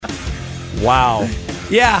Wow.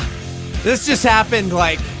 Yeah. This just happened,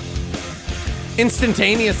 like,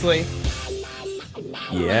 instantaneously.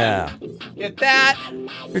 Yeah. Get that?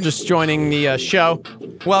 You're just joining the show.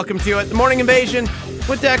 Welcome to it. The Morning Invasion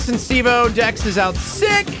with Dex and Steve-O. Dex is out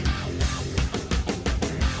sick.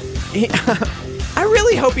 I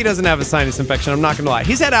really hope he doesn't have a sinus infection. I'm not going to lie.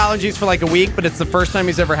 He's had allergies for like a week, but it's the first time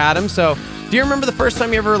he's ever had them. So, do you remember the first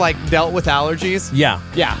time you ever like dealt with allergies? Yeah.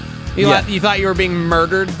 Yeah. You thought you were being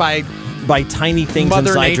murdered by tiny things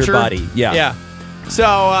Mother inside Nature? your body. Yeah. Yeah.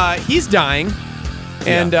 So, he's dying.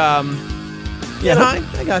 And, I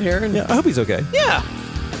got here. And, Yeah, I hope he's okay. yeah.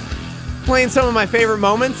 Playing some of my favorite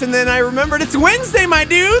moments. And then I remembered it's Wednesday, my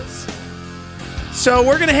dudes. So,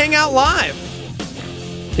 we're going to hang out live.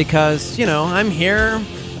 Because, I'm here,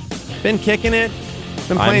 been kicking it,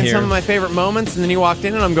 been playing some of my favorite moments, and then you walked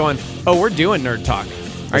in and I'm going, oh, we're doing Nerd Talk.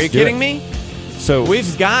 Are you kidding me? So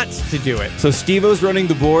We've got to do it. So Steve-O's running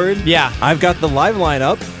the board. Yeah. I've got the live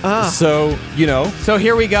lineup. So, So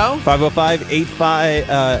here we go.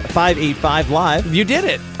 505-585 live. You did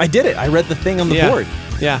it. I did it. I read the thing on the board.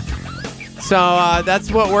 Yeah. So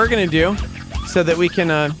that's what we're going to do so that we can,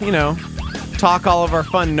 talk all of our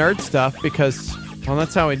fun nerd stuff because... well,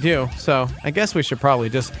 that's how we do. So I guess we should probably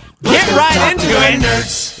just get right into it.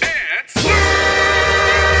 Nerds. It's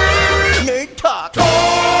Nerd Talk.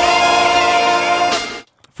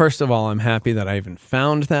 First of all, I'm happy that I even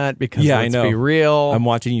found that because let's be real. I'm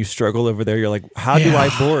watching you struggle over there. You're like, how do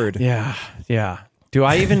I board? Yeah. Do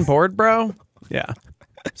I even board, bro? Yeah.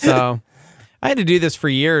 So I had to do this for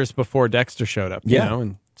years before Dexter showed up,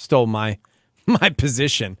 and stole my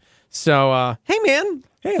position. So, hey, man.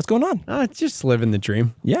 Hey, what's going on? Just living the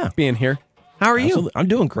dream. Yeah. Being here. How are you? I'm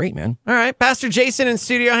doing great, man. All right. Pastor Jason in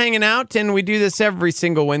studio hanging out, and we do this every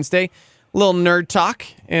single Wednesday. Little nerd talk.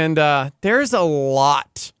 And there's a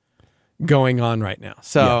lot going on right now.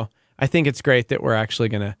 So I think it's great that we're actually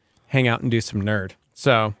going to hang out and do some nerd.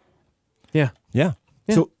 So, yeah.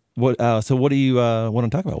 So what do you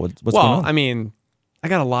want to talk about? What's going on? I mean, I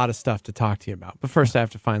got a lot of stuff to talk to you about. But first I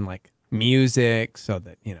have to find, music so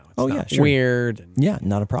that, it's not weird. And, yeah,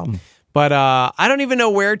 not a problem. But I don't even know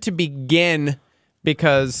where to begin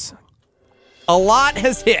because a lot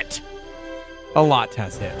has hit. I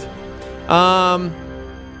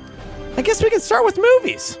guess we can start with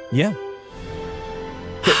movies. Yeah.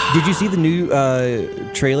 Did you see the new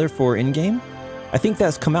trailer for Endgame? I think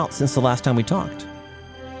that's come out since the last time we talked.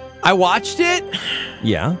 I watched it.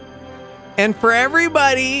 Yeah. And for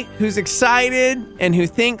everybody who's excited and who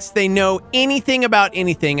thinks they know anything about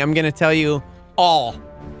anything, I'm going to tell you all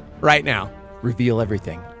right now. Reveal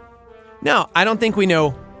everything. No, I don't think we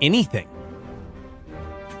know anything.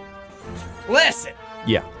 Listen.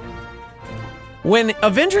 Yeah. When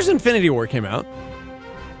Avengers Infinity War came out,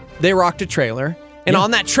 they rocked a trailer. And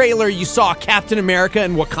on that trailer, you saw Captain America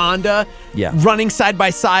and Wakanda running side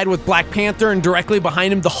by side with Black Panther, and directly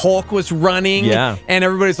behind him, the Hulk was running. Yeah. And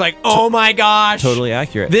everybody's like, oh my gosh. Totally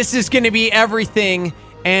accurate. This is going to be everything.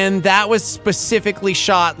 And that was specifically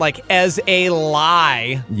shot as a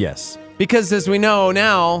lie. Yes. Because as we know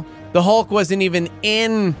now, the Hulk wasn't even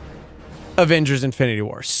in Avengers Infinity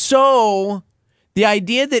War. So the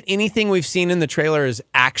idea that anything we've seen in the trailer is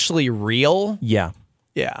actually real. Yeah.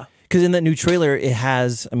 Yeah. Because in that new trailer, it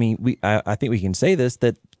has, I think we can say this,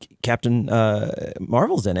 that Captain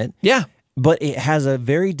Marvel's in it. Yeah. But it has a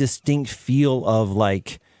very distinct feel of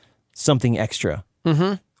something extra.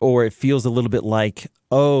 Mm-hmm. Or it feels a little bit like,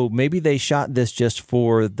 oh, maybe they shot this just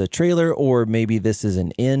for the trailer, or maybe this is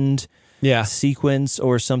an end sequence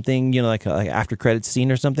or something, like an after credits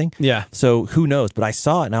scene or something. Yeah. So who knows? But I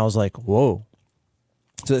saw it and I was like, whoa.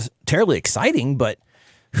 So it's terribly exciting, but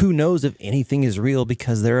who knows if anything is real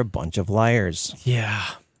because they're a bunch of liars. Yeah.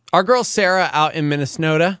 Our girl Sarah out in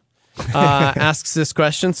Minnesota asks this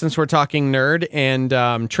question since we're talking nerd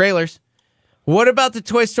and trailers. What about the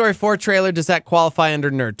Toy Story 4 trailer? Does that qualify under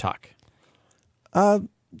Nerd Talk?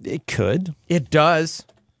 It could. It does.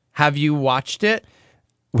 Have you watched it?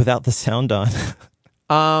 Without the sound on.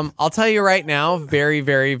 I'll tell you right now, very,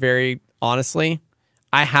 very, very honestly,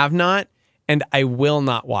 I have not, and I will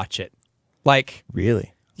not watch it.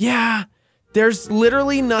 Really? Yeah. There's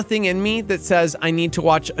literally nothing in me that says I need to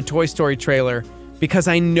watch a Toy Story trailer because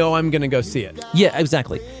I know I'm going to go see it. Yeah,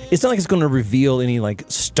 exactly. It's not like it's going to reveal any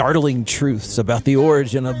startling truths about the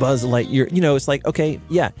origin of Buzz Lightyear. It's like, okay,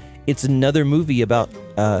 yeah, it's another movie about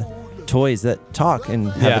toys that talk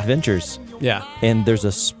and have adventures. Yeah. And there's a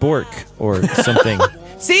spork or something.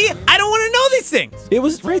 See, I don't want to know these things. It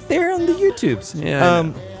was right there on the YouTubes.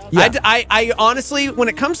 Yeah. Yeah. I honestly, when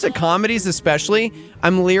it comes to comedies especially,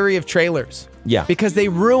 I'm leery of trailers. Yeah. Because they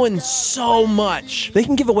ruin so much. They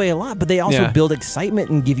can give away a lot, but they also Yeah. build excitement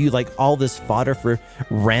and give you like all this fodder for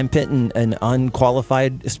rampant and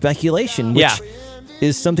unqualified speculation, which Yeah.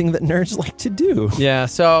 is something that nerds like to do. Yeah,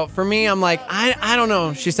 so for me, I'm like, I don't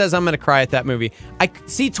know. She says I'm going to cry at that movie.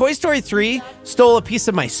 Toy Story 3 stole a piece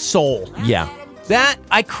of my soul. Yeah. That,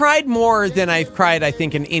 I cried more than I've cried, I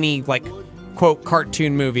think, in any, like, quote,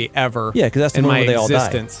 cartoon movie ever. Yeah, 'cause that's the in one my where they all die.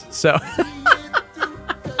 existence. So,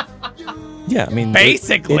 Yeah, I mean,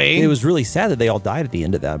 Basically. it was really sad that they all died at the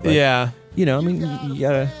end of that. But, yeah. you know, I mean, you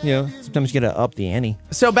gotta, sometimes you gotta up the ante.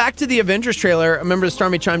 So back to the Avengers trailer. I remember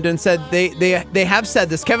Stormy chimed in and said they have said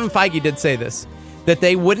this. Kevin Feige did say this, that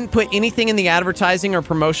they wouldn't put anything in the advertising or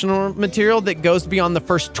promotional material that goes beyond the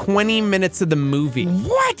first 20 minutes of the movie.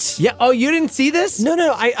 What? Yeah. Oh, you didn't see this?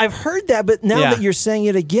 No, I've heard that, but now Yeah. that you're saying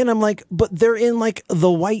it again, I'm like, but they're in like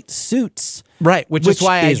the white suits. Right. Which is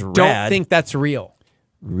why I don't rad. think that's real.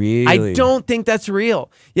 Really? I don't think that's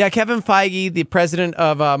real. Yeah, Kevin Feige, the president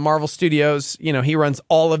of Marvel Studios, he runs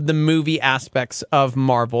all of the movie aspects of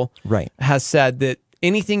Marvel. Right. Has said that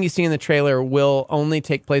anything you see in the trailer will only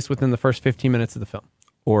take place within the first 15 minutes of the film.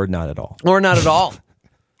 Or not at all. Or not at all.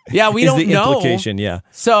 Yeah, we Is don't the know. implication, yeah.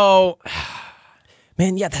 So,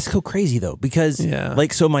 Man, yeah, that's so crazy though, because Yeah.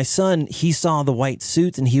 like, so my son, he saw the white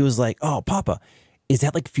suits and he was like, "Oh, Papa, is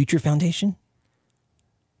that like Future Foundation?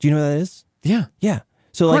 Do you know what that is?" yeah. Yeah.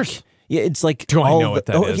 So Of like, course. yeah, it's like. Do I all know what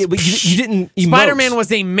that is? Okay, but you didn't. emote. Spider-Man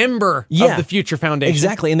was a member of the Future Foundation.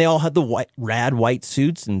 Exactly, and they all had the rad white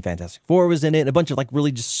suits, and Fantastic Four was in it, and a bunch of like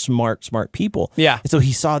really just smart people. Yeah. And so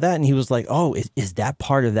he saw that, and he was like, "Oh, is that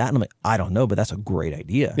part of that?" And I'm like, "I don't know, but that's a great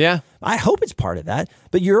idea." Yeah. I hope it's part of that.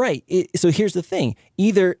 But you're right. So here's the thing: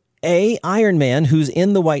 either Iron Man, who's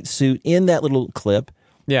in the white suit in that little clip,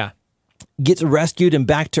 Yeah. gets rescued and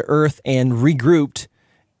back to Earth and regrouped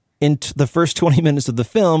in the first 20 minutes of the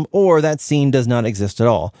film, or that scene does not exist at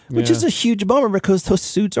all, which is a huge bummer because those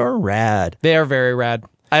suits are rad. They are very rad.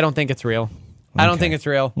 I don't think it's real. I don't think it's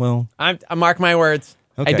real. Well, I mark my words.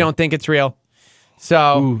 Okay. I don't think it's real.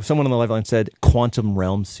 So, ooh, someone on the live line said quantum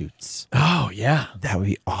realm suits. oh yeah. That would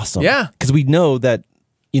be awesome. Yeah. Because we know that,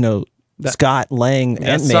 Scott Lang, That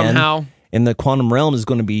Ant-Man, somehow- in the quantum realm is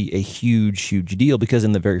going to be a huge deal, because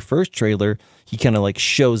in the very first trailer, he kind of like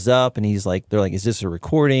shows up and he's like, they're like, is this a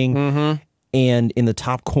recording? Mm-hmm. And in the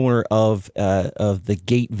top corner of the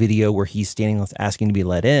gate video where he's standing asking to be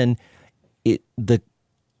let in,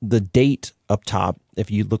 the date up top, if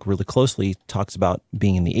you look really closely, talks about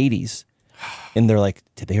being in the 80s. And they're like,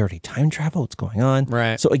 did they already time travel? What's going on?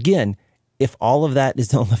 Right. So again, if all of that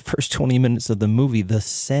is on the first 20 minutes of the movie, the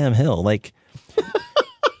Sam Hill, like,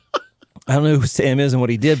 I don't know who Sam is and what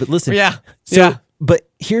he did, but listen. Yeah. So, Yeah. But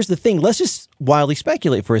here's the thing. Let's just wildly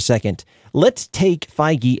speculate for a second. Let's take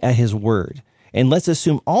Feige at his word. And let's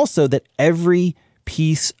assume also that every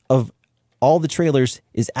piece of all the trailers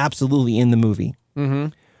is absolutely in the movie. Mm-hmm.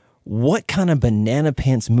 What kind of banana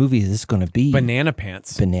pants movie is this going to be? Banana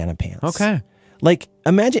pants. Banana pants. Okay. Like,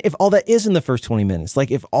 imagine if all that is in the first 20 minutes. Like,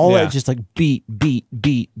 if all Yeah. that just like beat.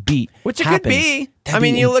 Which it happens, could be. that'd I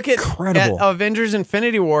mean, be you look at incredible. Avengers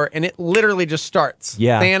Infinity War, and it literally just starts.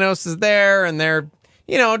 Yeah. Thanos is there, and they're,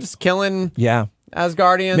 just killing Yeah.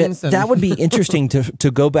 Asgardians. Man, and that would be interesting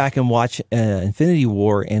to go back and watch Infinity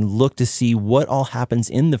War and look to see what all happens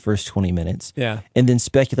in the first 20 minutes. Yeah. And then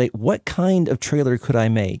speculate, what kind of trailer could I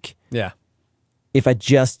make Yeah. if I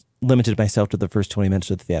just limited myself to the first 20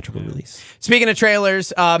 minutes of the theatrical release? Speaking of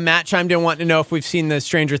trailers, Matt chimed in wanting to know if we've seen the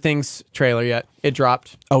Stranger Things trailer yet. It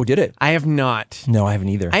dropped. Oh, did it? I have not. No, I haven't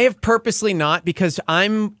either. I have purposely not, because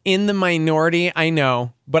I'm in the minority, I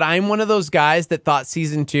know, but I'm one of those guys that thought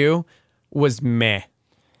season 2 was meh.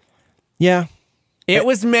 Yeah. It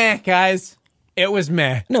was meh, guys. It was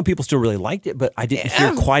meh. No, people still really liked it, but I didn't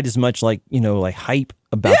hear quite as much like hype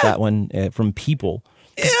about that one from people.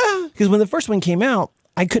 Yeah. Because when the first one came out,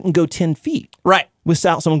 I couldn't go 10 feet Right.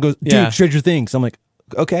 without someone goes, dude, Yeah. Stranger Things. I'm like,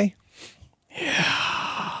 okay.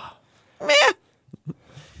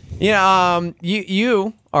 Yeah,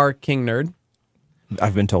 you are King Nerd.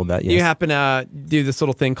 I've been told that, yes. You happen to do this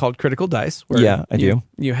little thing called Critical Dice. Where Yeah, I do.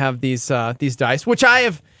 You have these dice, which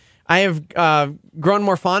I have grown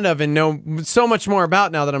more fond of and know so much more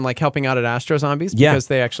about now that I'm like helping out at Astro Zombies, Yeah. because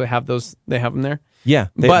they actually have those. They have them there. Yeah,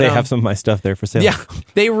 they But, have some of my stuff there for sale. Yeah,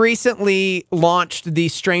 they recently launched the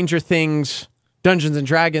Stranger Things Dungeons and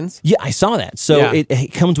Dragons. Yeah, I saw that. So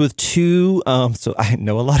it comes with 2. So I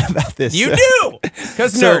know a lot about this. You do,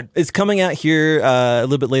 because so it's coming out here a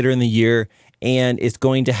little bit later in the year, and it's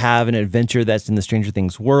going to have an adventure that's in the Stranger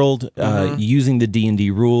Things world, using the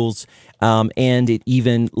D&D rules, and it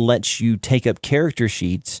even lets you take up character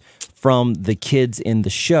sheets from the kids in the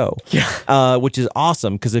show, which is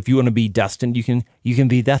awesome. Because if you want to be Dustin, you can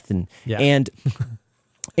be Dustin,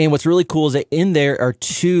 And what's really cool is that in there are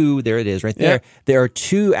 2, there it is right there. Yeah. There are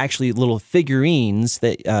 2 actually little figurines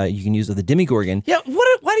that you can use of the Demogorgon. Yeah,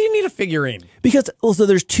 why do you need a figurine? Because also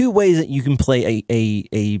there's 2 ways that you can play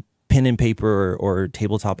a pen and paper or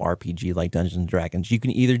tabletop RPG like Dungeons and Dragons. You can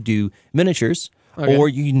either do miniatures or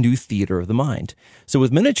you can do theater of the mind. So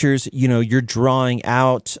with miniatures, you're drawing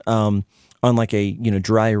out on like a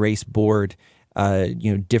dry erase board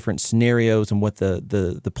different scenarios and what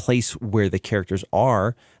the place where the characters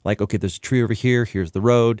are. Like, okay, there's a tree over here, here's the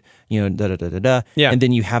road, da da da da da. Yeah. And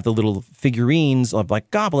then you have the little figurines of like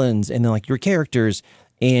goblins and then like your characters,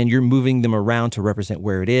 and you're moving them around to represent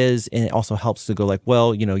where it is. And it also helps to go like,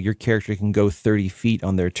 well, your character can go 30 feet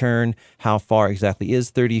on their turn. How far exactly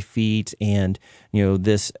is 30 feet? And,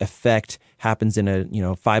 this effect happens in a,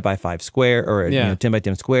 5x5 square or a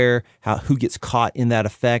 10x10 square. Who gets caught in that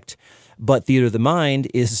effect? But Theater of the Mind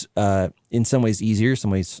is in some ways easier,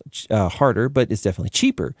 some ways harder, but it's definitely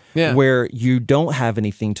cheaper. Yeah. Where you don't have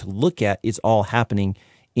anything to look at. It's all happening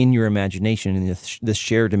in your imagination and the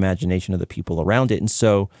shared imagination of the people around it. And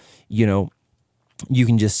so, you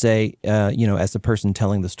can just say, as the person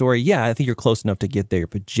telling the story, yeah, I think you're close enough to get there,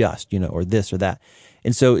 but just, or this or that.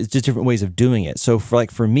 And so it's just different ways of doing it. So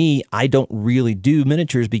for me, I don't really do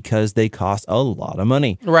miniatures because they cost a lot of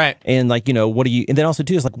money. Right. And like, what do you, and then also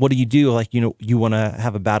too, is like, what do you do? Like, you want to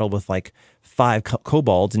have a battle with like 5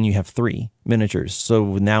 kobolds and you have 3 miniatures.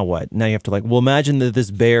 So now what? Now you have to like, well, imagine that this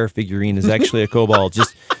bear figurine is actually a kobold.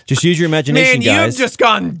 Just use your imagination, Man, guys. you've just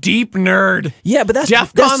gone deep nerd. Yeah, but that's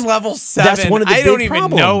DEFCON level 7. That's one of the I big don't even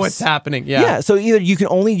problems. know what's happening. Yeah. So either you can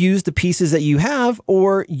only use the pieces that you have,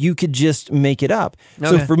 or you could just make it up. Okay.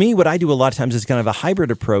 So for me, what I do a lot of times is kind of a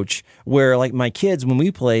hybrid approach, where like my kids, when we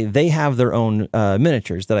play, they have their own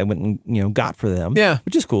miniatures that I went and got for them. Yeah,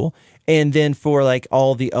 which is cool. And then for like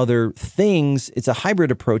all the other things, it's a hybrid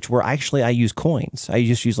approach where I use coins. I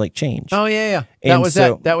just use like change. Oh yeah. And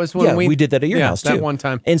That was when we did that at your house too. That one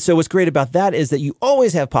time. And so what's great about that is that you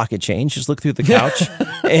always have pocket change. Just look through the couch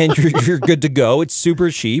and you're good to go. It's super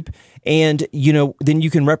cheap. And, then you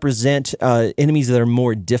can represent enemies that are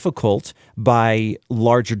more difficult by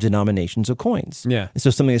larger denominations of coins. Yeah. So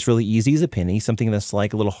something that's really easy is a penny. Something that's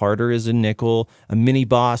like a little harder is a nickel. A mini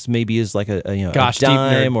boss maybe is like a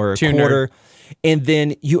dime or a quarter. And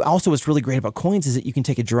then what's really great about coins is that you can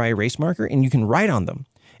take a dry erase marker and you can write on them.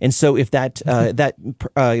 And so if that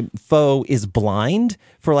foe is blind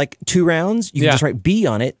for like 2 rounds, you can just write B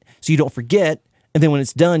on it so you don't forget. And then when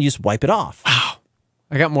it's done, you just wipe it off. Wow.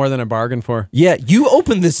 I got more than I bargained for. Yeah, you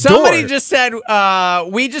opened this Somebody door. just said,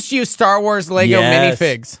 we just use Star Wars Lego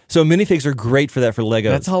minifigs. So minifigs are great for that for Legos.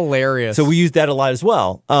 That's hilarious. So we use that a lot as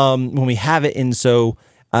well when we have it. And so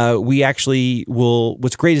we actually will,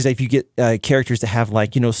 what's great is that if you get characters that have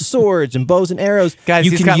like, swords and bows and arrows. Guys,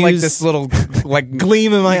 you he's can got use like this little like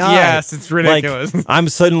gleam in my eye. Yes, it's ridiculous. Like, I'm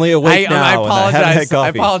suddenly awake now. I apologize. And I haven't had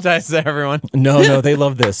coffee. I apologize to everyone. No, they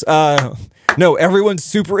love this. No, everyone's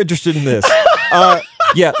super interested in this.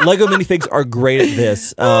 Yeah, Lego minifigs are great at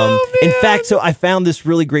this. In fact, so I found this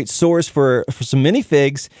really great source for some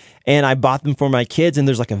minifigs, and I bought them for my kids. And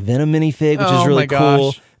there's like a Venom minifig, which is really cool.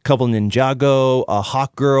 A couple Ninjago, a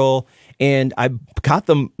Hawk Girl. And I got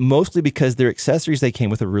them mostly because their accessories they came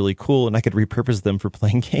with are really cool, and I could repurpose them for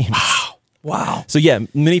playing games. Wow. So yeah,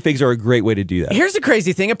 minifigs are a great way to do that. Here's the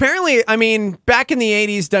crazy thing. Apparently, back in the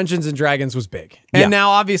 80s, Dungeons and Dragons was big. And now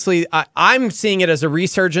obviously I'm seeing it as a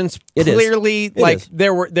resurgence. Clearly,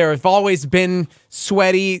 there have always been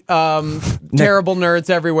sweaty, terrible nerds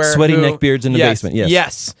everywhere. Sweaty neckbeards in the basement, yes.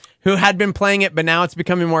 Yes. Who had been playing it, but now it's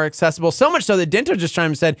becoming more accessible. So much so that Dento just chimed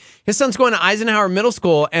and said his son's going to Eisenhower Middle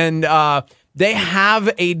School, and they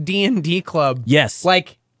have a D&D club. Yes.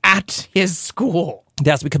 Like at his school.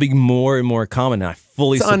 That's becoming more and more common, and I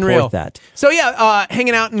fully support that. So yeah,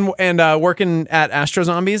 hanging out and working at Astro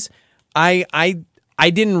Zombies, I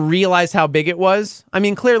didn't realize how big it was.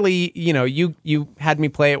 Clearly, you had me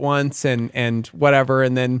play it once and whatever,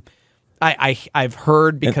 and then I've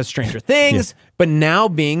heard because Stranger Things, but now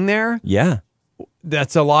being there,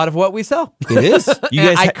 that's a lot of what we sell. It is.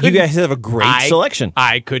 You guys have a great selection.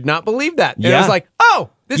 I could not believe that. And I was like, oh.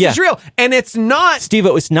 This is real. And it's not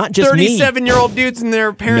Steve-O, it's not just 37-year-old dudes in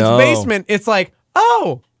their parents' basement. It's like,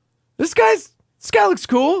 oh, this guy's this guy looks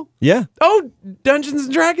cool. Yeah. Oh, Dungeons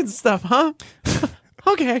and Dragons stuff, huh?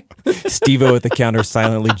 Okay. Steve-O at the counter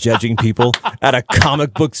silently judging people at a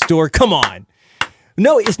comic book store. Come on.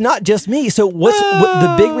 No, it's not just me. So what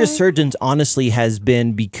the big resurgence honestly has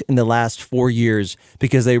been in the last 4 years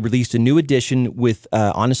because they released a new edition with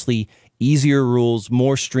honestly easier rules,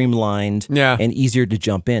 more streamlined, and easier to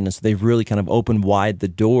jump in. And so they've really kind of opened wide the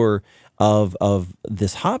door of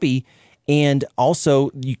this hobby. And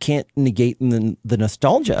also, you can't negate the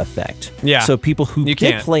nostalgia effect. Yeah. So people who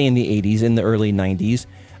did play in the 80s, in the early 90s,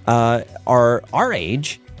 are our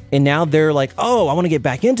age. And now they're like, oh, I want to get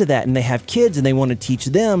back into that. And they have kids and they want to teach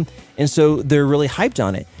them. And so they're really hyped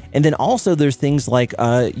on it. And then also there's things like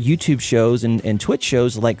YouTube shows and Twitch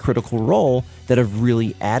shows like Critical Role that have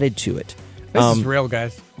really added to it. This is real,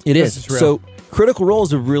 guys. This is real. So Critical Role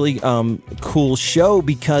is a really cool show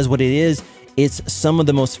because what it is, it's some of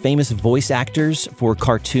the most famous voice actors for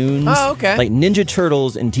cartoons. Oh, okay. Like Ninja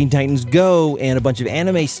Turtles and Teen Titans Go and a bunch of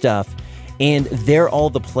anime stuff. And they're all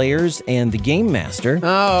the players and the game master.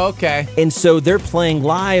 Oh, okay. And so they're playing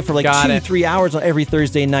live for like 2-3 hours on every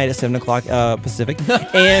Thursday night at 7 o'clock Pacific.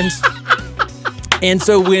 And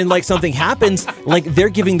so when like something happens, like they're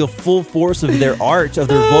giving the full force of their art, of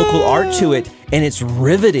their vocal art to it, and it's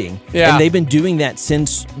riveting. Yeah. And they've been doing that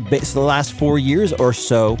since the last 4 years or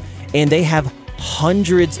so. And they have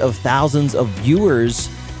hundreds of thousands of viewers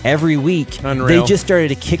every week. Unreal. They just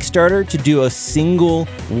started a Kickstarter to do a single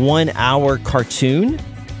 1 hour cartoon,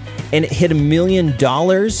 and it hit $1 million in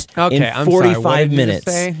 45 minutes.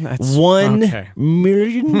 $1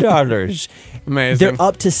 million. Amazing. They're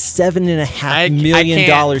up to $7.5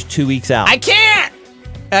 million 2 weeks out. I can't.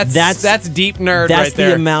 That's deep nerd right there. That's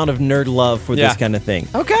the amount of nerd love for this kind of thing.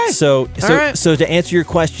 Okay. So to answer your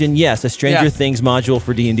question, yes, a Stranger Things module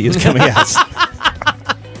for D&D is coming out.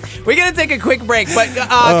 We're going to take a quick break, but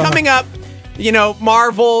coming up,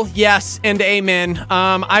 Marvel, yes, and amen.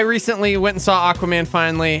 I recently went and saw Aquaman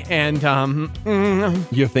finally, and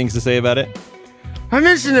you have things to say about it? I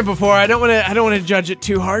mentioned it before. I don't want to judge it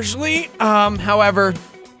too harshly. However,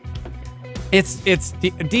 it's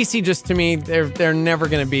DC. Just to me, they're never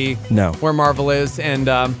going to be where Marvel is, and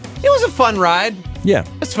it was a fun ride. Yeah,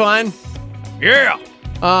 it's fun. Yeah.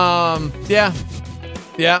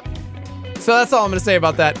 Yeah. So that's all I'm going to say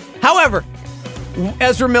about that. However,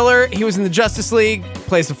 Ezra Miller, he was in the Justice League,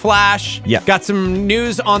 plays the Flash. Yeah. Got some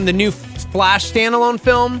news on the new Flash standalone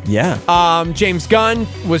film. Yeah. James Gunn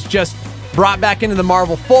was just brought back into the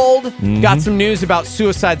Marvel fold. Mm-hmm. Got some news about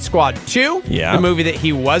Suicide Squad 2. Yeah. The movie that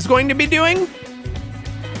he was going to be doing.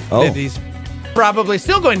 Oh. That he's probably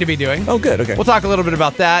still going to be doing. Oh, good. Okay. We'll talk a little bit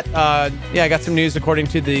about that. I got some news according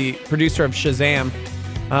to the producer of Shazam.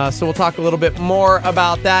 So we'll talk a little bit more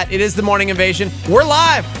about that. It is the Morning Invasion. We're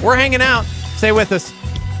live. We're hanging out. Stay with us.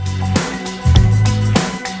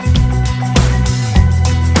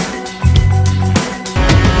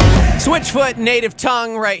 Switchfoot Native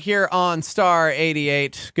Tongue right here on Star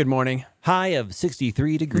 88. Good morning. High of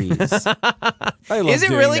 63 degrees. Is it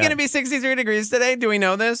really going to be 63 degrees today? Do we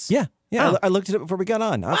know this? Yeah. Oh. I looked it up before we got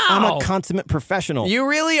on. Wow. I'm a consummate professional. You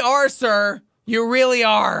really are, sir. You really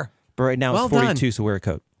are. But right now it's 42, so wear a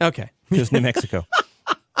coat. Okay. Just New Mexico.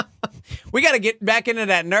 We got to get back into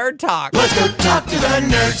that nerd talk. Let's go talk to the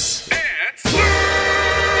nerds. It's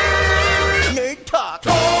Nerd Talk.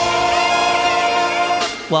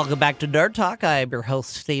 Welcome back to Nerd Talk. I am your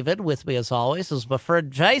host, Steven. With me, as always, is my friend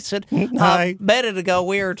Jason. Hi. A minute ago,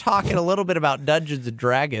 we were talking a little bit about Dungeons and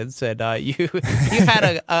Dragons, and you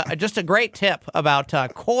had just a great tip about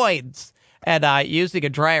coins and using a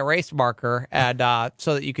dry erase marker, and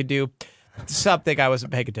so that you could do something. I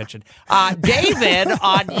wasn't paying attention. David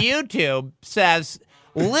on YouTube says,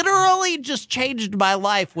 literally just changed my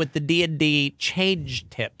life with the D&D change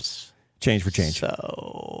tips. Change for change.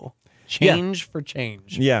 So, change for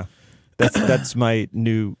change. Yeah. That's my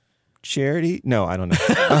new charity. No, I don't know.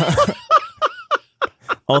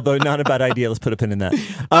 Although not a bad idea. Let's put a pin in that.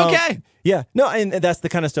 Okay. Yeah. No, and that's the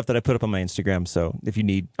kind of stuff that I put up on my Instagram. So if you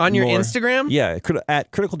need on your more, Instagram? Yeah,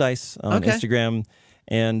 at Critical Dice on Instagram.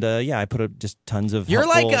 And I put up just tons of You're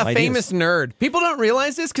like a ideas. famous nerd. People don't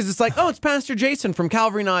realize this because it's like, oh, it's Pastor Jason from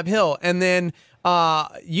Calvary Knob Hill. And then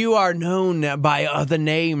you are known by other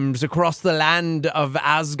names across the land of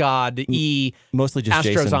Asgard, mostly just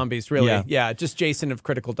Astro Jason. Zombies, really. Yeah. Just Jason of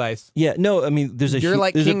Critical Dice. Yeah, no, I mean, You're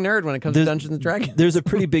like King Nerd when it comes to Dungeons & Dragons. There's a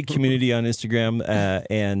pretty big community on Instagram,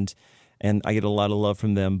 and I get a lot of love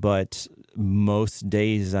from them, but most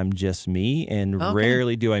days I'm just me, and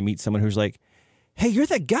rarely do I meet someone who's like, hey, you're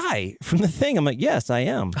that guy from The Thing. I'm like, yes, I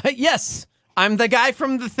am. Yes, I'm the guy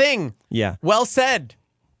from The Thing. Yeah. Well said.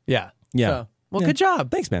 Yeah. Yeah. Well, Yeah. good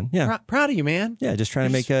job. Thanks, man. Yeah. Proud of you, man. Yeah, just trying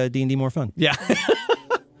to make D&D more fun. Yeah.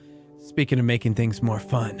 Speaking of making things more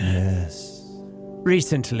fun, Yes.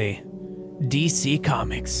 recently, DC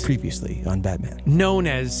Comics, Previously on Batman. known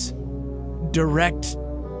as Direct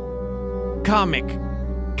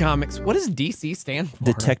Comics. What does DC stand for?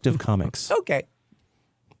 Detective Comics, Okay.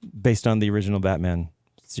 based on the original Batman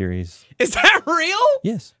series. Is that real?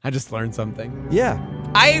 Yes. I just learned something. Yeah.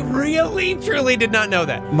 I really, truly did not know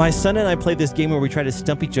that. My son and I played this game where we try to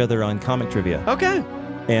stump each other on comic trivia. Okay.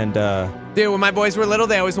 And Dude, when my boys were little,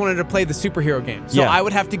 they always wanted to play the superhero game. So Yeah. I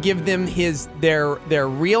would have to give them their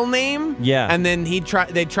real name. Yeah. And then they'd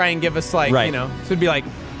try and give us like, Right. so it'd be like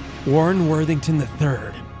Warren Worthington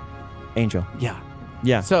III. Angel. Yeah.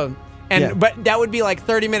 Yeah. So Yeah. but that would be like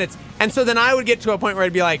 30 minutes. And so then I would get to a point where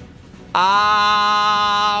I'd be like, I'm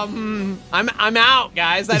out,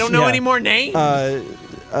 guys. I don't know Yeah. any more names.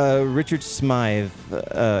 Richard Smythe.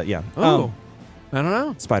 Yeah. Oh. I don't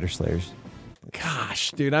know. Spider Slayers.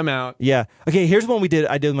 Gosh, dude, I'm out. Yeah. Okay, here's one I did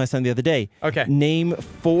with my son the other day. Okay. Name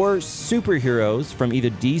 4 superheroes from either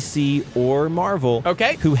DC or Marvel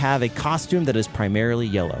Okay. who have a costume that is primarily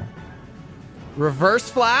yellow. Reverse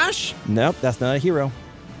Flash? Nope, that's not a hero.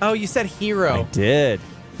 Oh, you said I hero. did.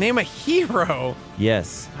 Name a hero.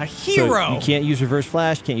 Yes. A hero. So you can't use Reverse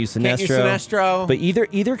Flash, can't use Sinestro. Can't use Sinestro. But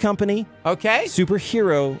either company, Okay.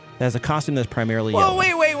 superhero that has a costume that's primarily Whoa,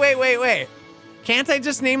 yellow. wait. Can't I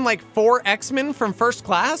just name like 4 X-Men from First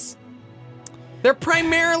Class? They're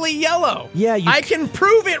primarily yellow. Yeah, I can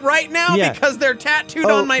prove it right now Yeah. because they're tattooed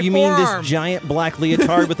Oh, on my you forearm. mean this giant black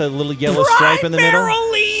leotard with a little yellow stripe in the middle?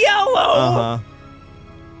 Primarily yellow. Uh-huh.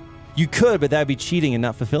 You could, but that'd be cheating and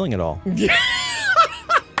not fulfilling it all.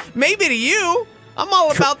 Maybe to you. I'm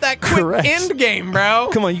all about that quick correct. end game, bro.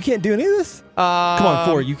 Come on, you can't do any of this? Come on,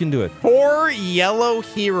 4, you can do it. 4 yellow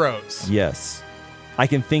heroes. Yes. I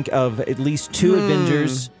can think of at least 2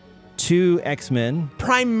 Avengers, 2 X-Men.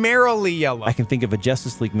 Primarily yellow. I can think of a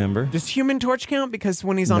Justice League member. Does Human Torch count? Because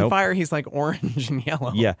when he's on Nope. fire, he's like orange and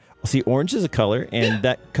yellow. Yeah. Well, see, orange is a color, and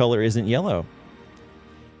that color isn't yellow.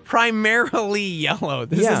 Primarily yellow.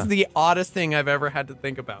 This Yeah. is the oddest thing I've ever had to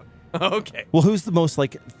think about. Okay. Well, who's the most,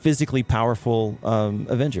 physically powerful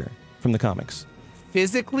Avenger from the comics?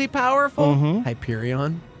 Physically powerful? Mhm.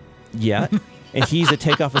 Hyperion. Yeah. And he's a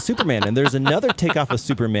takeoff of Superman. And there's another takeoff of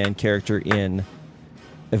Superman character in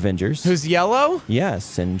Avengers. Who's yellow? Yeah,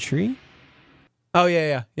 Sentry. Oh,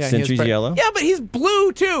 yeah. he is Sentry's yellow? Yeah, but he's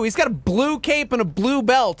blue, too. He's got a blue cape and a blue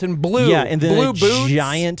belt and blue. Yeah, and then blue a boots.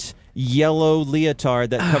 giant yellow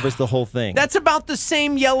leotard that covers the whole thing. That's about the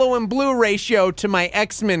same yellow and blue ratio to my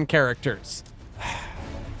X-Men characters.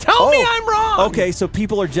 Tell me I'm wrong. Okay, so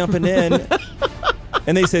people are jumping in,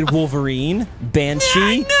 and they said Wolverine,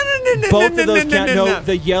 Banshee. No. Both of those count. No,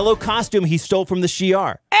 the yellow costume he stole from the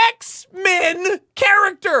Shi'ar. X-Men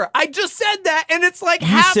character. I just said that, and it's like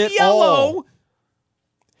half said yellow. all.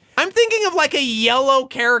 I'm thinking of like a yellow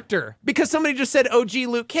character because somebody just said OG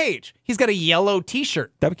Luke Cage. He's got a yellow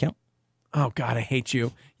T-shirt. That would count. Oh God, I hate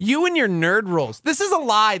you. You and your nerd rules. This is a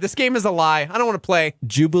lie. This game is a lie. I don't want to play.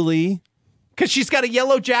 Jubilee, Because she's got a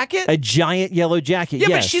yellow jacket? a giant yellow jacket. Yeah,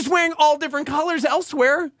 yes. but she's wearing all different colors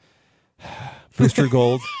elsewhere. Booster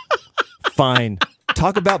Gold. Fine.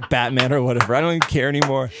 Talk about Batman or whatever. I don't even care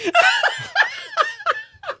anymore.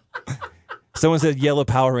 Someone said yellow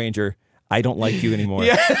Power Ranger. I don't like you anymore.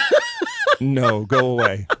 Yeah. No, go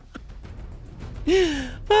away.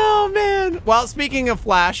 Oh, man. Well, speaking of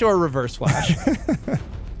Flash or Reverse Flash.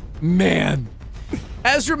 Man.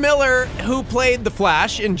 Ezra Miller, who played the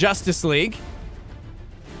Flash in Justice League,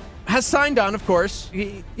 has signed on, of course.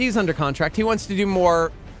 He's under contract. He wants to do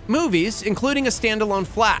more movies, including a standalone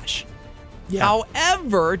Flash. Yeah.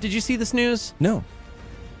 However, did you see this news? No.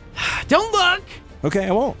 Don't look. Okay,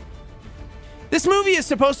 I won't. This movie is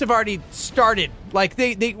supposed to have already started. Like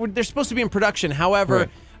they're supposed to be in production. However,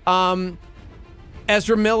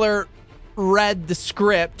 Ezra Miller read the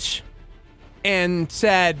script and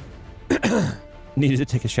said Needed to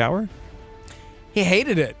take a shower? he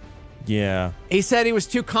hated it. Yeah. He said it was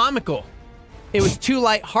too comical. It was too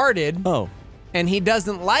lighthearted, Oh. and he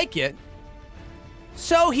doesn't like it.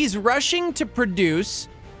 So he's rushing to produce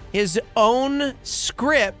his own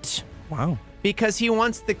script Wow. because he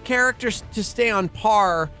wants the characters to stay on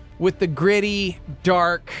par with the gritty,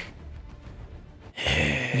 dark.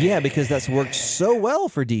 Yeah, because that's worked so well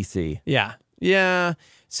for DC. Yeah.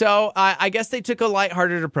 So I guess they took a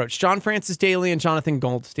lighthearted approach. John Francis Daly and Jonathan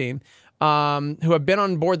Goldstein, who have been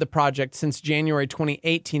on board the project since January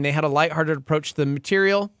 2018, they had a lighthearted approach to the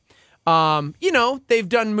material. They've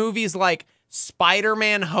done movies like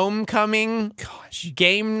Spider-Man Homecoming,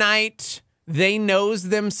 Game Night. They knows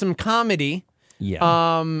them some comedy.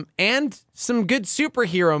 Yeah. And some good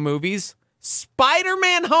superhero movies.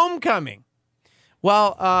 Spider-Man Homecoming.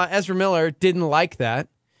 Well, Ezra Miller didn't like that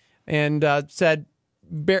and said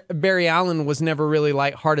Barry Allen was never really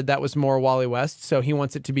lighthearted. That was more Wally West. So he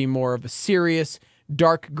wants it to be more of a serious,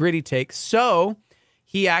 dark, gritty take. So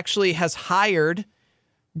he actually has hired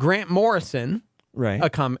Grant Morrison, right.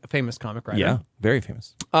 a famous comic writer. Yeah, very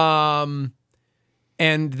famous. And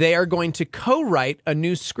they are going to co-write a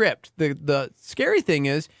new script. The scary thing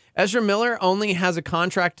is Ezra Miller only has a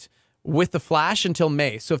contract with The Flash until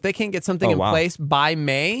May. So if they can't get something in place by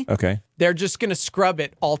May, they're just going to scrub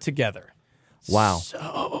it altogether. Wow.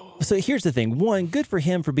 So here's the thing. One, good for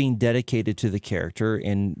him for being dedicated to the character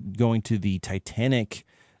and going to the titanic,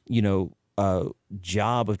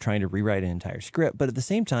 job of trying to rewrite an entire script. But at the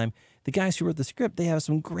same time, the guys who wrote the script, they have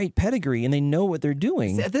some great pedigree and they know what they're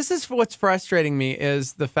doing. This is what's frustrating me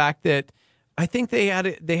is the fact that I think they had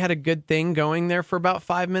a good thing going there for about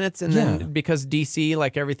 5 minutes, and then because DC,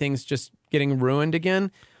 like everything's just getting ruined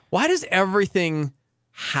again. Why does everything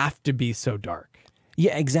have to be so dark?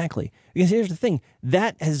 Yeah, exactly. Because here's the thing.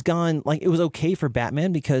 That has gone, like, it was okay for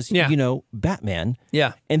Batman because, Batman.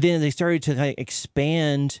 Yeah. And then they started to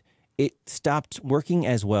expand. It stopped working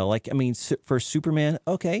as well. Like, I mean, for Superman,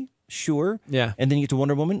 okay, sure. Yeah. And then you get to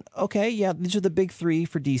Wonder Woman. Okay, yeah, these are the big three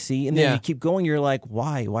for DC. And then you keep going. You're like,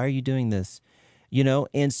 why? Why are you doing this?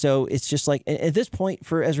 And so it's just like, at this point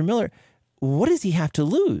for Ezra Miller, what does he have to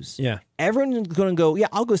lose? Yeah. Everyone's going to go, yeah,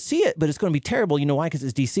 I'll go see it, but it's going to be terrible. You know why? Because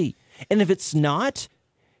it's DC. And if it's not,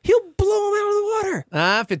 he'll blow him out of the water.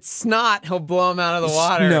 If it's not, he'll blow him out of the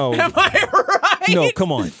water. No. Am I right? No,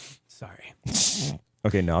 come on. Sorry.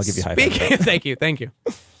 Okay, no, I'll give you a high five. Thank you.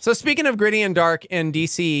 So speaking of gritty and dark in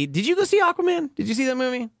DC, did you go see Aquaman? Did you see that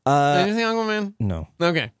movie? Did you see Aquaman? No.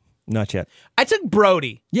 Okay. Not yet. I took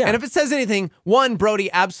Brody. Yeah. And if it says anything, one, Brody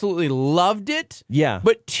absolutely loved it. Yeah.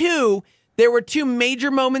 But two, there were two major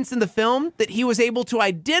moments in the film that he was able to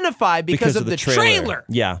identify because of the trailer.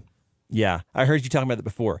 Yeah. Yeah. I heard you talking about that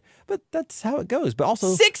before. But that's how it goes. But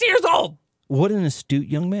also, 6 years old. What an astute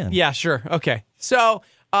young man. Yeah, sure. Okay. So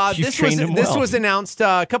this was announced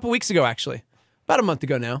a couple weeks ago, actually. About a month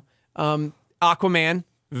ago now. Aquaman,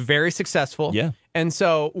 very successful. Yeah. And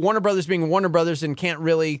so Warner Brothers being Warner Brothers and can't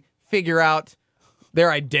really figure out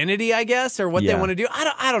their identity, I guess, or what they want to do.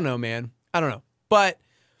 I don't know, man. I don't know. But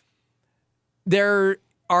there's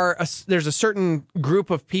a certain group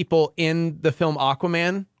of people in the film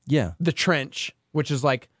Aquaman. Yeah. The Trench, which is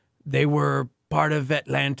like they were part of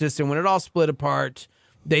Atlantis, and when it all split apart,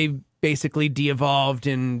 they basically de-evolved,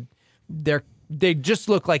 and they just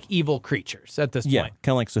look like evil creatures at this Yeah, point.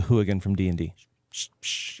 kind of like Sahuagin from D&D.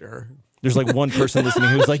 Sure. There's like one person listening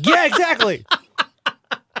who's like, yeah, exactly.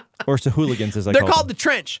 Or Sahooligans, as I They're call called them. the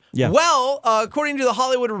Trench. Yeah. Well, according to the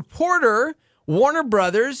Hollywood Reporter, Warner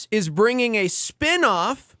Brothers is bringing a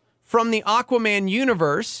spin-off from the Aquaman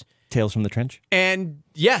universe. Tales from the Trench? And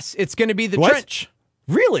yes, it's going to be the What? Trench.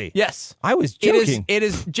 Really? Yes. I was joking. It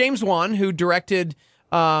is James Wan, who directed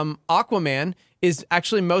Aquaman, is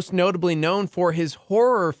actually most notably known for his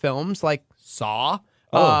horror films like Saw.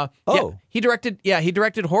 Oh. He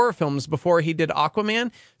directed horror films before he did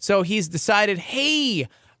Aquaman. So he's decided, hey,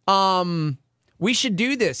 we should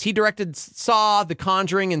do this. He directed Saw, The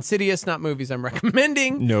Conjuring, Insidious, not movies I'm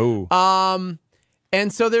recommending. No.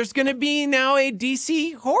 And so there's going to be now a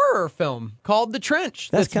DC horror film called The Trench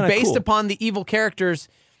That's kinda based cool. upon the evil characters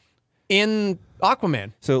in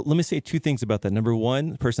Aquaman. So let me say two things about that. Number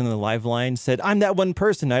one, the person in the live line said, I'm that one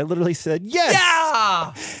person. I literally said, yes.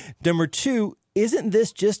 Yeah. Number two, isn't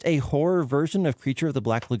this just a horror version of Creature of the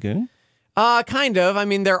Black Lagoon? Kind of. I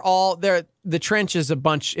mean, the Trench is a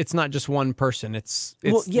bunch. It's not just one person. It's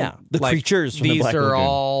Well, yeah, the like, creatures from the Black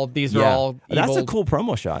Lagoon. These are all evil. That's a cool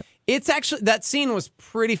promo shot. It's actually, that scene was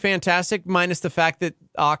pretty fantastic, minus the fact that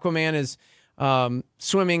Aquaman is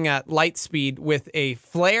swimming at light speed with a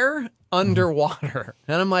flare underwater.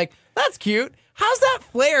 And I'm like, that's cute. How's that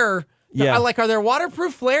flare? Yeah. Are there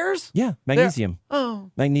waterproof flares? Yeah, magnesium.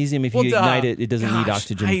 Magnesium, if you ignite it, it doesn't need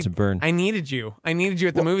oxygen to burn. I needed you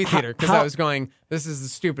at the movie theater because I was going, this is the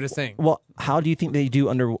stupidest thing. Well, how do you think they do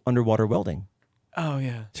underwater welding Oh,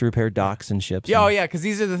 yeah. to repair docks and ships? Yeah, oh, yeah, because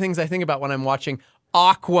these are the things I think about when I'm watching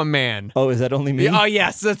Aquaman. Oh, is that only me? Oh,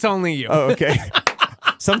 yes, that's only you. Oh, okay.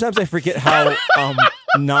 Sometimes I forget how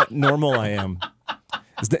not normal I am.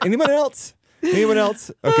 Is there anyone else? Anyone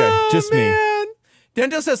else? Okay, just me.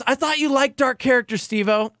 Dendel says, I thought you liked dark characters,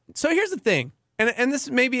 Steve-O. So here's the thing, and this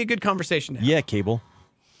may be a good conversation to have. Yeah, Cable.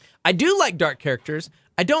 I do like dark characters.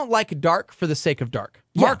 I don't like dark for the sake of dark.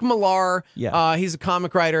 Yeah. Mark Millar, Yeah. he's a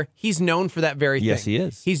comic writer. He's known for that very thing. Yes, he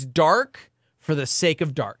is. He's dark for the sake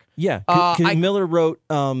of dark. Yeah, Miller wrote.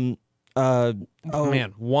 Wanted.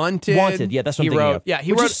 Wanted. Yeah, that's what I'm he thinking wrote. of. Yeah,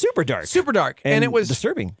 he Which wrote is super dark. Super dark, and it was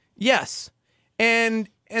disturbing. Yes, and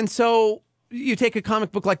so you take a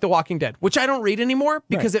comic book like The Walking Dead, which I don't read anymore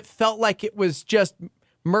because it felt like it was just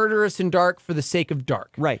murderous and dark for the sake of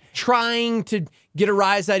dark. Right. Trying to get a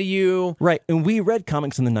rise out of you. Right. And we read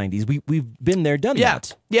comics in the 90s. We've been there, done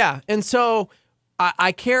that. Yeah. And so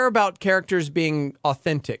I care about characters being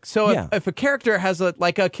authentic. So if a character has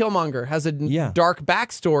like a Killmonger has a dark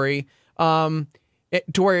backstory, to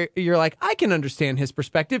where you're like, I can understand his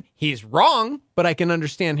perspective. He's wrong, but I can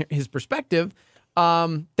understand his perspective.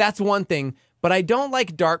 That's one thing. But I don't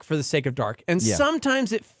like dark for the sake of dark. And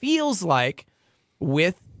sometimes it feels like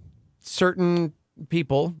with certain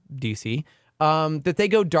people, DC, that they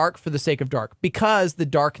go dark for the sake of dark because The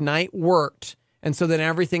Dark Knight worked. And so then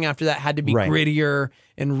everything after that had to be grittier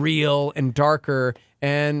and real and darker.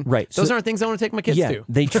 And those aren't things I want to take my kids to.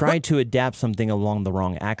 They tried to adapt something along the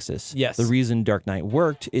wrong axis. Yes. The reason Dark Knight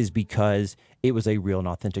worked is because it was a real and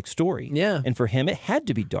authentic story. Yeah. And for him, it had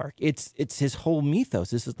to be dark. It's his whole mythos.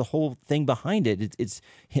 This is the whole thing behind it. It's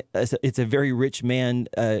a very rich man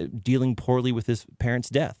dealing poorly with his parents'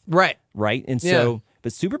 death. Right. Right. And so,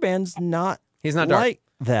 but Superman's not. He's not dark like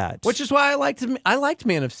that. Which is why I liked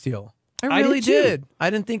Man of Steel. I really did.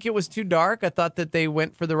 I didn't think it was too dark. I thought that they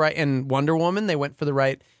went for the right, and Wonder Woman, they went for the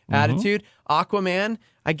right attitude. Aquaman,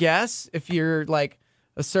 I guess, if you're like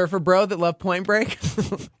a surfer bro that loved Point Break,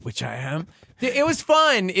 which I am, it was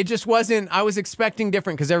fun. It just wasn't, I was expecting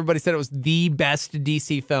different because everybody said it was the best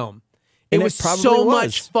DC film. It was so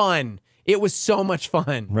much fun. It was so much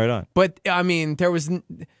fun. Right on. But, I mean, there was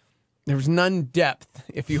none depth,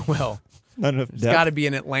 if you will. There's got to be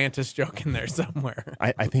an Atlantis joke in there somewhere.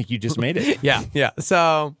 I think you just made it. Yeah.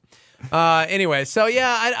 So, anyway,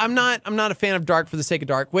 I'm not a fan of dark for the sake of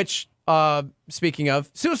dark. Which, speaking of,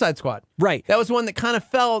 Suicide Squad, right? That was one that kind of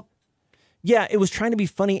felt. Yeah, it was trying to be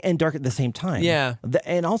funny and dark at the same time. Yeah,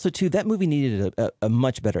 and also too, that movie needed a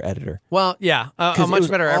much better editor. Well, yeah, a much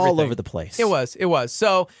better everything. All over the place. It was.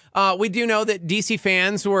 So, we do know that DC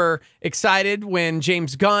fans were excited when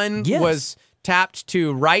James Gunn was tapped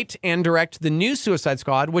to write and direct the new Suicide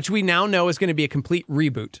Squad, which we now know is going to be a complete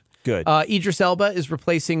reboot. Good. Idris Elba is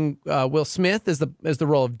replacing Will Smith as the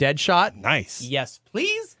role of Deadshot. Nice. Yes,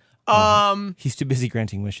 please. He's too busy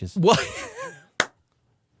granting wishes.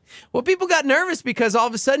 Well, people got nervous because all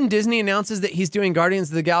of a sudden Disney announces that he's doing Guardians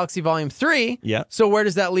of the Galaxy Volume 3. Yeah. So where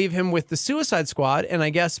does that leave him with the Suicide Squad? And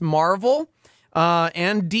I guess Marvel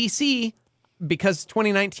and DC, because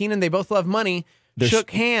 2019 and they both love money,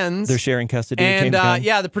 shook hands. They're sharing custody. And of James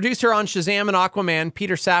Gunn. the producer on Shazam and Aquaman,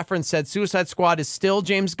 Peter Safran, said Suicide Squad is still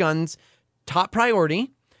James Gunn's top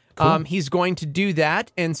priority. Cool. He's going to do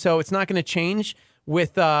that, and so it's not going to change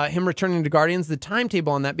with him returning to Guardians, the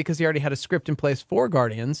timetable on that, because he already had a script in place for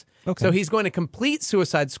Guardians. Okay. So he's going to complete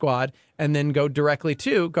Suicide Squad and then go directly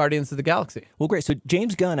to Guardians of the Galaxy. Well, great. So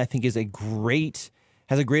James Gunn, I think, has a great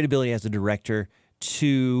ability as a director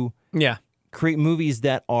to create movies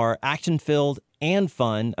that are action-filled and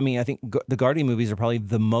fun. I mean, I think the Guardian movies are probably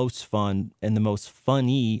the most fun and the most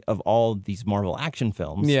funny of all these Marvel action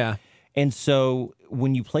films. Yeah. And so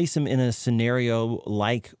when you place him in a scenario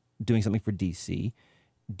like doing something for DC,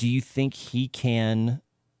 do you think he can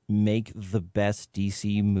make the best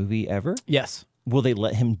DC movie ever? Yes. Will they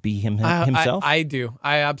let him be himself? I do.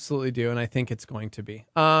 I absolutely do, and I think it's going to be.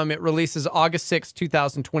 It releases August 6th,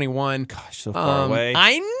 2021. Gosh, so far away.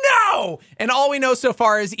 I know! And all we know so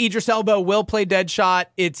far is Idris Elba will play Deadshot.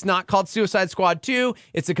 It's not called Suicide Squad 2.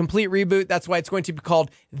 It's a complete reboot. That's why it's going to be called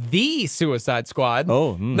The Suicide Squad.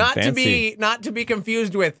 Oh, fancy. Not to be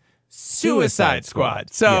confused with Suicide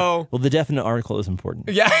Squad. So, well, the definite article is important.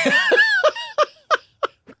 Yeah.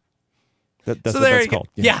 That's so what that's called.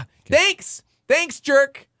 Yeah. Okay. Thanks,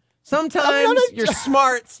 jerk. Sometimes your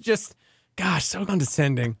smarts just, gosh, so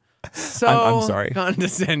condescending. So I'm sorry.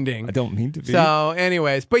 Condescending. I don't mean to be. So,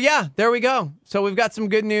 anyways, but yeah, there we go. So we've got some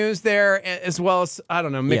good news there, as well as, I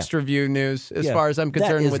don't know, mixed review news as far as I'm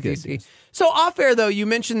concerned with DC. News. So off air, though, you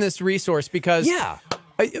mentioned this resource because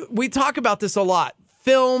we talk about this a lot.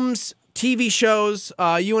 Films, TV shows,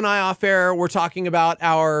 you and I off air were talking about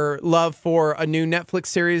our love for a new Netflix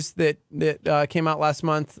series that came out last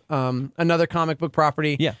month, another comic book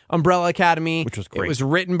property, Umbrella Academy, which was great. It was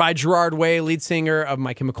written by Gerard Way, lead singer of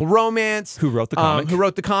My Chemical Romance, who wrote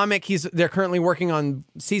the comic. They're currently working on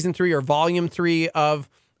season 3 or volume 3 of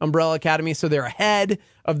Umbrella Academy, so they're ahead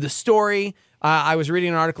of the story. I was reading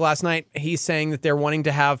an article last night. He's saying that they're wanting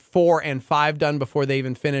to have 4 and 5 done before they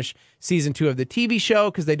even finish season 2 of the TV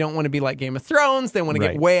show because they don't want to be like Game of Thrones. They want to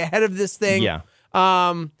get way ahead of this thing. Yeah.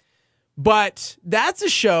 But that's a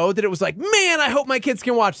show that it was like, man, I hope my kids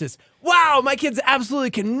can watch this. Wow, my kids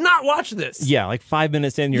absolutely cannot watch this. Yeah, like 5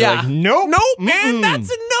 minutes in, you're like, nope. Nope, man,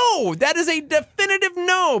 that's a no. That is a definitive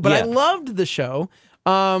no. But I loved the show.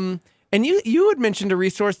 And you had mentioned a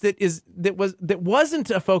resource that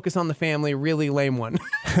wasn't a focus on the family, really lame one.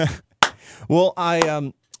 Well,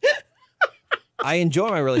 I enjoy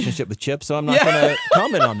my relationship with Chip, so I'm not going to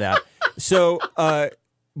comment on that. So,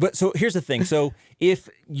 so here's the thing. So if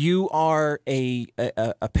you are a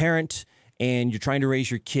parent and you're trying to raise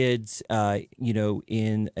your kids,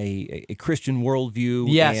 in a Christian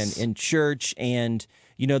worldview and in church, and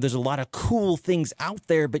there's a lot of cool things out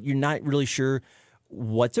there, but you're not really sure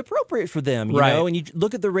what's appropriate for them, you know, and you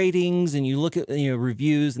look at the ratings and you look at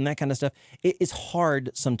reviews and that kind of stuff. It's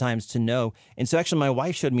hard sometimes to know. And so actually my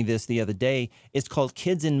wife showed me this the other day. It's called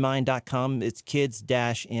kidsinmind.com. It's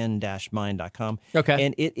kids-in-mind.com. Okay.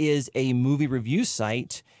 And it is a movie review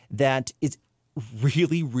site that is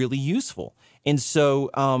really, really useful. And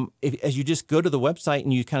so as you just go to the website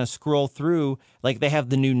and you kind of scroll through, like they have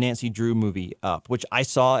the new Nancy Drew movie up, which I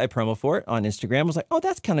saw a promo for it on Instagram. I was like, oh,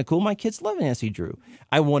 that's kind of cool. My kids love Nancy Drew.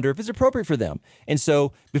 I wonder if it's appropriate for them. And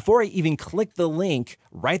so before I even click the link,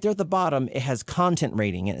 right there at the bottom, it has content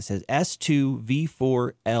rating and it says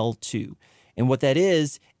S2V4L2. And what that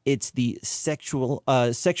is, it's the sexual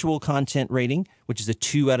content rating, which is a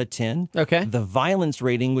 2 out of 10. Okay. The violence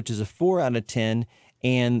rating, which is a 4 out of 10.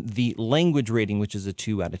 And the language rating, which is a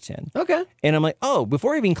 2 out of 10. Okay. And I'm like, oh,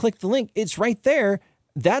 before I even click the link, it's right there.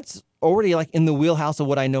 That's already like in the wheelhouse of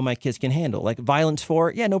what I know my kids can handle. Like violence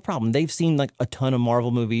 4, yeah, no problem. They've seen like a ton of Marvel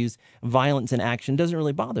movies. Violence and action doesn't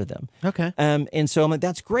really bother them. Okay. And so I'm like,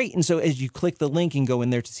 that's great. And so as you click the link and go in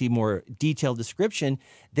there to see more detailed description,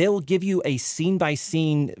 they will give you a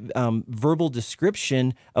scene-by-scene verbal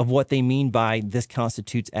description of what they mean by this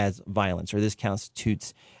constitutes as violence or this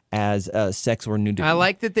constitutes as sex or nudity. I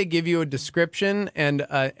like that they give you a description and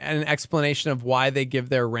an explanation of why they give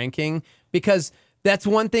their ranking, because that's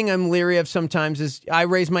one thing I'm leery of sometimes is I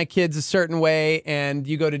raise my kids a certain way and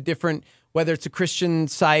you go to different, whether it's a Christian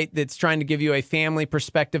site that's trying to give you a family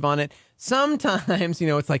perspective on it. Sometimes,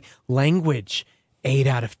 it's like language, 8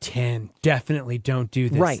 out of 10, definitely don't do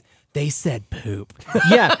this. Right. They said poop.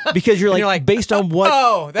 Yeah, because you're like based on what?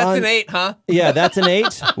 Oh, that's an 8, huh? Yeah, that's an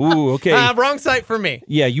 8. Ooh, okay. Wrong site for me.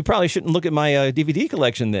 Yeah, you probably shouldn't look at my DVD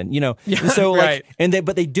collection then. Yeah, so right.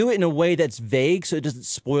 But they do it in a way that's vague, so it doesn't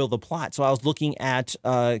spoil the plot. So I was looking at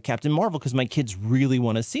Captain Marvel because my kids really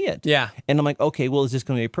want to see it. Yeah, and I'm like, okay, well, is this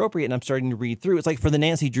going to be appropriate? And I'm starting to read through. It's like for the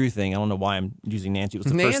Nancy Drew thing. I don't know why I'm using Nancy. It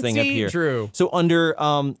was the first thing up here. Nancy Drew. So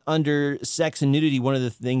under sex and nudity, one of the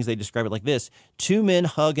things they describe it like this: 2 men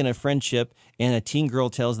hug in a friendship. And a teen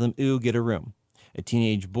girl tells them, ooh, get a room. A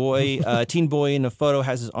teen boy in a photo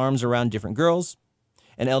has his arms around different girls.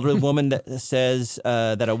 An elderly woman that says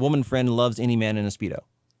that a woman friend loves any man in a Speedo.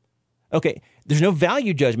 Okay, there's no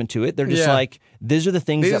value judgment to it. They're just like, these are the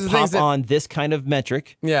things that pop on this kind of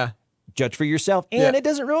metric. Yeah. Judge for yourself. And it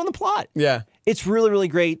doesn't ruin the plot. Yeah. It's really, really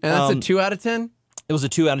great. And that's a 2 out of 10? It was a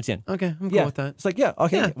 2 out of 10. Okay, I'm cool with that. It's like,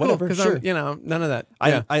 okay, whatever, cool, sure. None of that.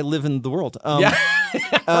 I live in the world. Yeah.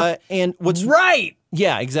 And what's right?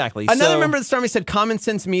 Yeah, exactly. Another member of the Stormy said Common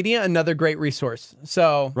Sense Media, another great resource.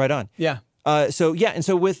 So right on. Yeah. And so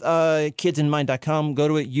with kidsinmind.com, go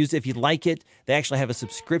to it, use it if you like it. They actually have a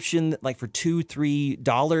subscription like for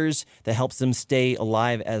 $2-3 that helps them stay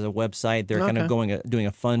alive as a website. They're kind of doing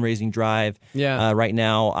a fundraising drive. Yeah. Right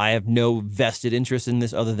now, I have no vested interest in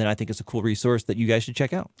this other than I think it's a cool resource that you guys should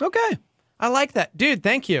check out. Okay. I like that. Dude,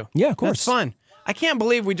 thank you. Yeah, of course. That's fun. I can't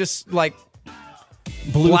believe we just blew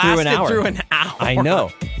through an hour. Through an hour. I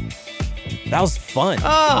know. That was fun.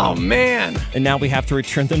 Oh, man. And now we have to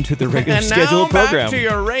return them to the regular scheduled program. Back to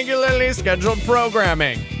your regularly scheduled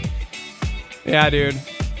programming. Yeah, dude.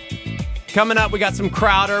 Coming up, we got some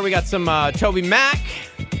Crowder. We got some Toby Mac.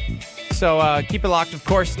 So keep it locked, of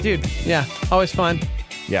course. Dude, yeah, always fun.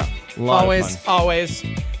 Yeah, a lot of fun. Always.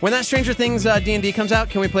 When that Stranger Things D&D comes out,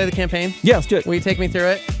 can we play the campaign? Yeah, let's do it. Will you take me through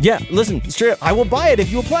it? Yeah, listen, straight up, I will buy it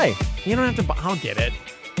if you will play. You don't have to buy. I'll get it.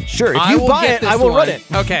 Sure, if you buy it, I will run it.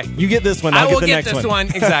 Okay. You get this one, I'll get the next one. I will get this one.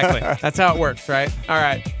 Exactly. That's how it works, right? All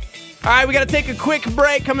right, we got to take a quick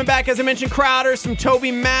break. Coming back, as I mentioned, Crowder, some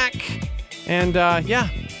Toby Mac, and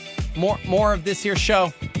more of this here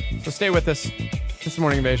show. So stay with us. This is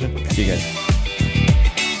Morning Invasion. See you guys.